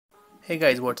Hey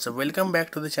guys what's up welcome back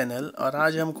to the channel. और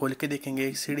आज हम खोल के देखेंगे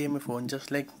एक CDMA phone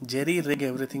just like Jerry rig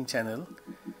everything channel.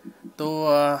 तो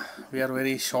we are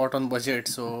very short on budget,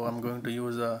 so I am going to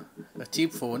use a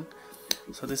cheap phone.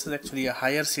 So this is actually a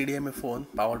higher CDMA phone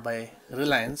powered by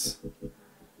Reliance.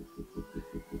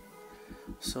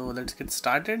 So let's get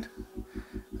started.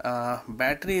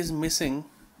 Battery is missing.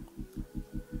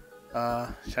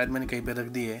 शायद मैंने कहीं पे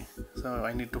रख दी है, so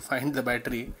I need to find the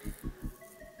battery.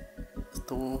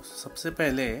 तो सबसे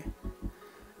पहले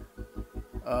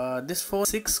this four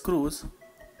 6 screws,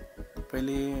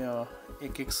 पहले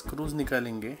एक एक स्क्रूज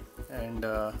निकालेंगे and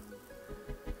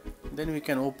then we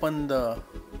can open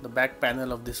the back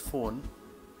panel of this phone.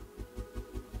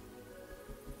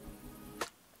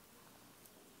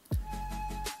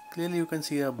 Clearly you can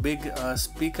see a big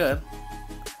speaker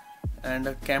and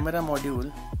a camera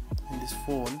module in this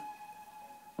phone.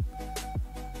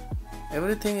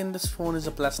 Everything in this phone is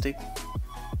a plastic.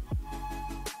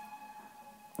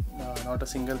 Not a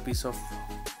single piece of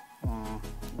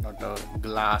not a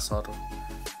glass or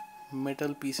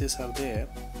metal pieces are there.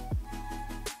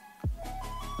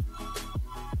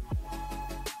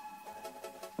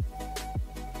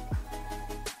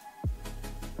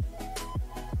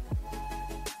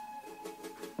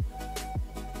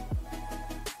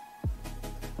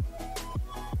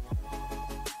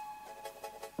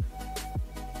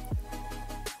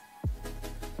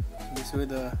 This way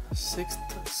the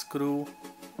 6th screw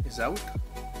is out.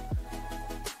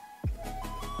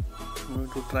 I'm going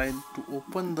to try to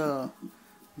open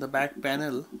the back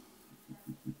panel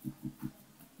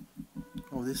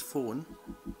of this phone.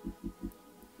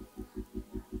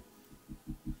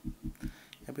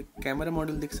 यहाँ पे camera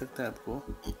module दिख सकता है आपको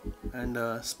and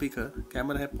speaker.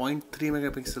 Camera है 0.3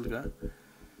 megapixel का.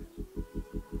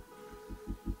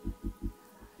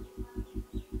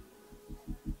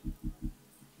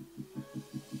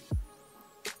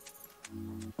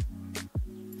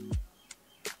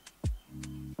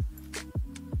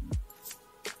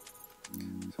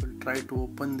 Try to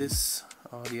open this.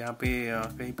 और यहाँ पे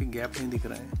कहीं पे गैप नहीं दिख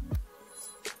रहा है.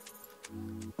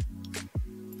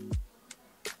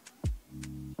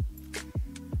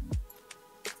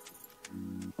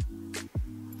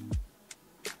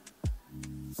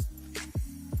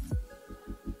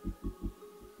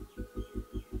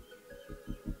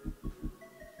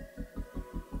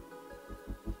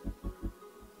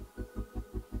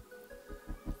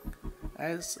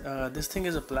 As this thing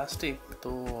is a plastic,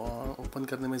 तो ओपन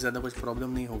करने में ज़्यादा कुछ प्रॉब्लम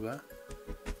नहीं होगा.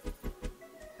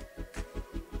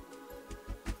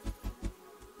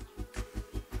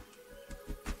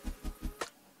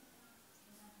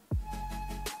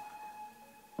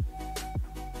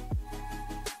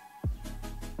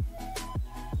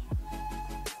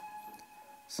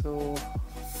 सो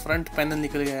फ्रंट पैनल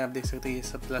निकल गया है. आप देख सकते हैं ये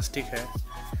सब प्लास्टिक है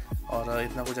और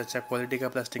इतना कुछ अच्छा क्वालिटी का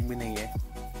प्लास्टिक भी नहीं है.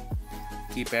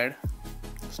 Keypad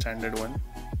standard one.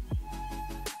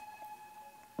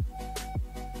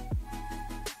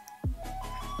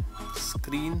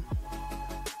 स्क्रीन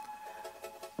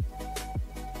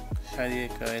शायद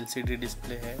एक LCD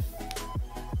डिस्प्ले है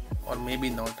और may be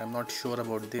not. I am not sure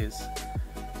about this.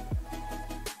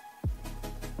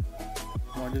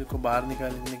 Module को बाहर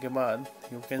निकालने के बाद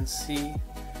you can see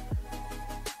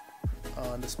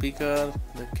the speaker,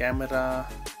 the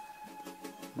camera,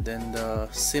 then the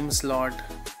SIM slot.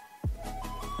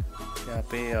 यहाँ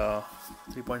पे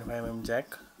 3.5mm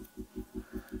जैक.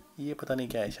 ये पता नहीं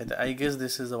क्या है. शायद I guess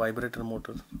this is a vibrator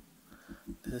motor.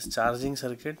 This is charging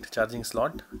circuit, charging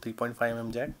slot.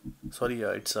 3.5mm Jack. Sorry,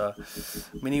 it's a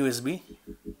mini USB.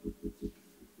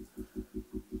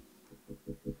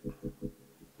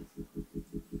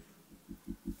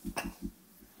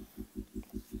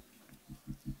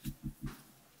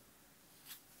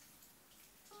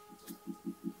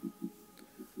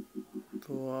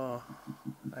 तो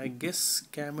I guess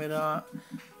camera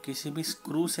किसी भी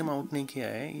स्क्रू से माउंट नहीं किया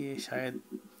है. ये शायद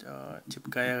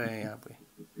चिपकाया गया है यहाँ पे.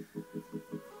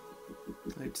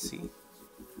 Let's see.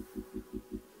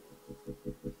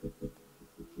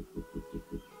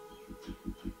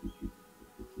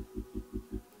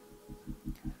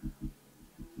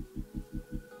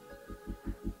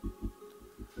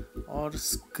 और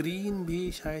स्क्रीन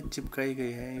भी शायद चिपकाई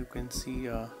गई है. You can see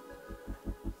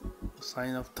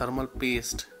sign of thermal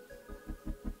paste.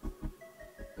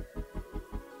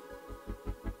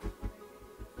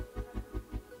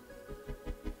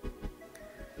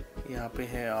 यहाँ पे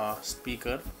है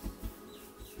स्पीकर,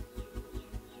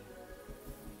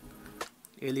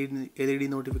 LED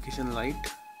नोटिफिकेशन लाइट.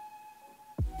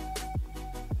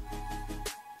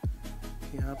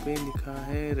 यहाँ पे लिखा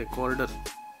है रिकॉर्डर.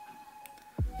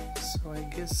 सो आई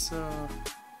गेस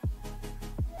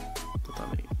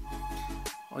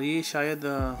और ये शायद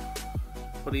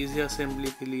फॉर इजी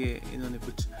असेंबली के लिए इन्होंने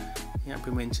कुछ यहाँ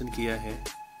पे मेंशन किया है।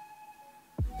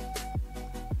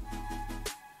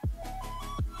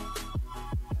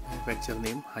 Manufacture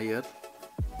name higher.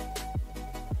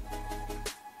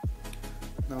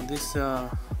 Now this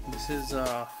is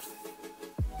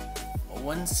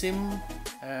one SIM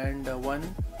and one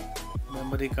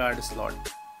memory card slot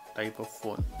type of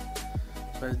phone.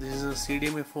 So as this is a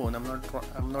CDMA phone,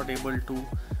 I'm not able to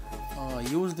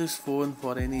use this phone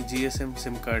for any GSM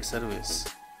SIM card service.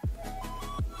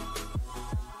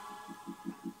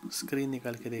 Screen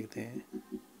निकाल के देखते हैं।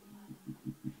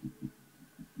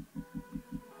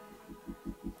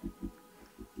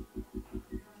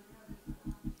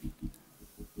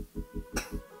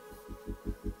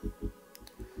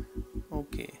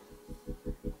 Okay,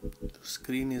 तो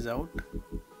screen is out.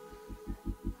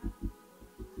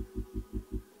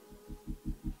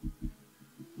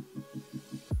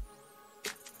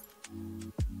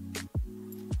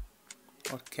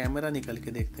 और camera निकल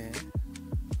के देखते हैं।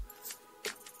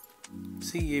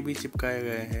 सी, ये भी चिपकाया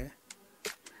गया है।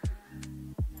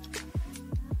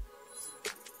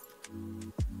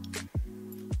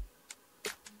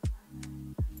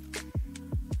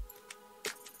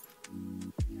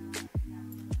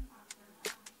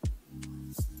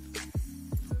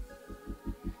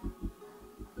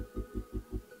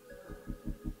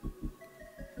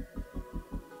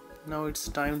 Now it's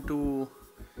time to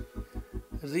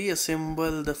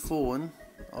reassemble the phone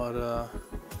और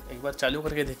एक बार चालू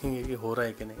करके देखेंगे कि हो रहा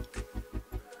है कि नहीं,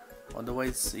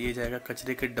 अदरवाइज ये जाएगा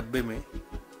कचरे के डब्बे में,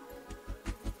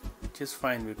 which is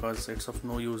fine because it's of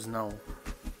no use now.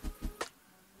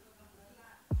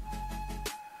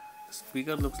 The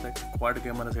speaker looks like a quad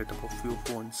camera setup of few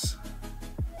phones.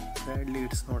 Sadly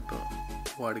it's not a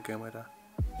quad camera.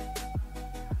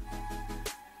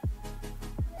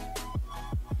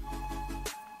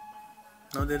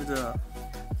 Now there is a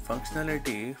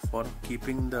functionality for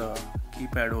keeping the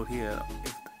keypad over here.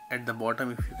 At the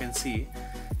bottom, if you can see,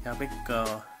 यहाँ पे एक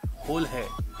hole है,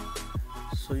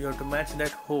 so you have to match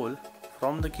that hole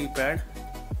from the keypad.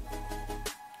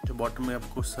 जो bottom में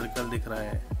आपको circle दिख रहा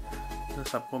है, तो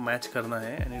सबको match करना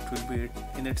है and it will be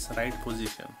in its right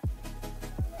position.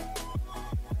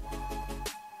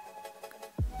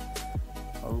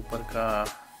 और ऊपर का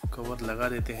कवर लगा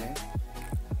देते हैं।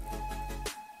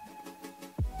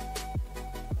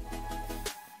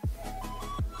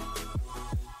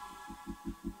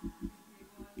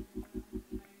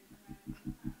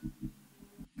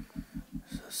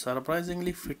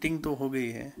 सरप्राइजिंगली फिटिंग तो हो गई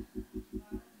है।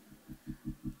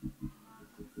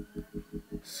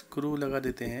 स्क्रू लगा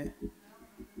देते हैं।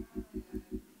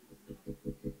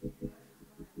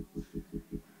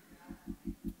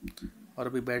 और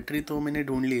अभी बैटरी तो मैंने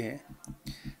ढूंढ ली है।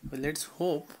 लेट्स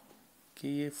होप कि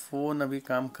ये फ़ोन अभी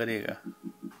काम करेगा। I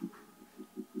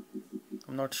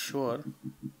am not sure.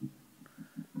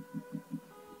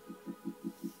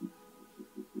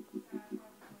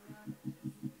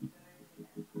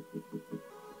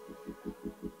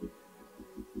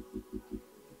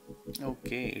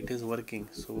 Okay, it is working.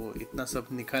 सो इतना सब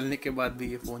निकालने के बाद भी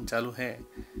ये फ़ोन चालू है,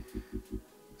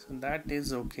 so that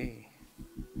is okay.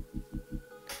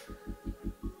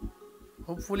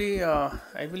 Hopefully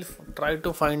I will try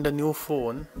to find a new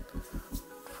phone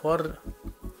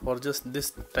for just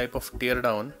this type of tear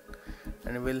down,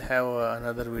 and we'll have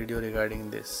another video regarding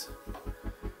this.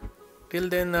 Till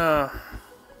then,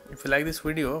 if you like this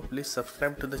video, please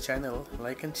subscribe to the channel,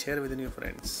 like and share with your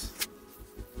friends.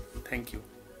 Thank you.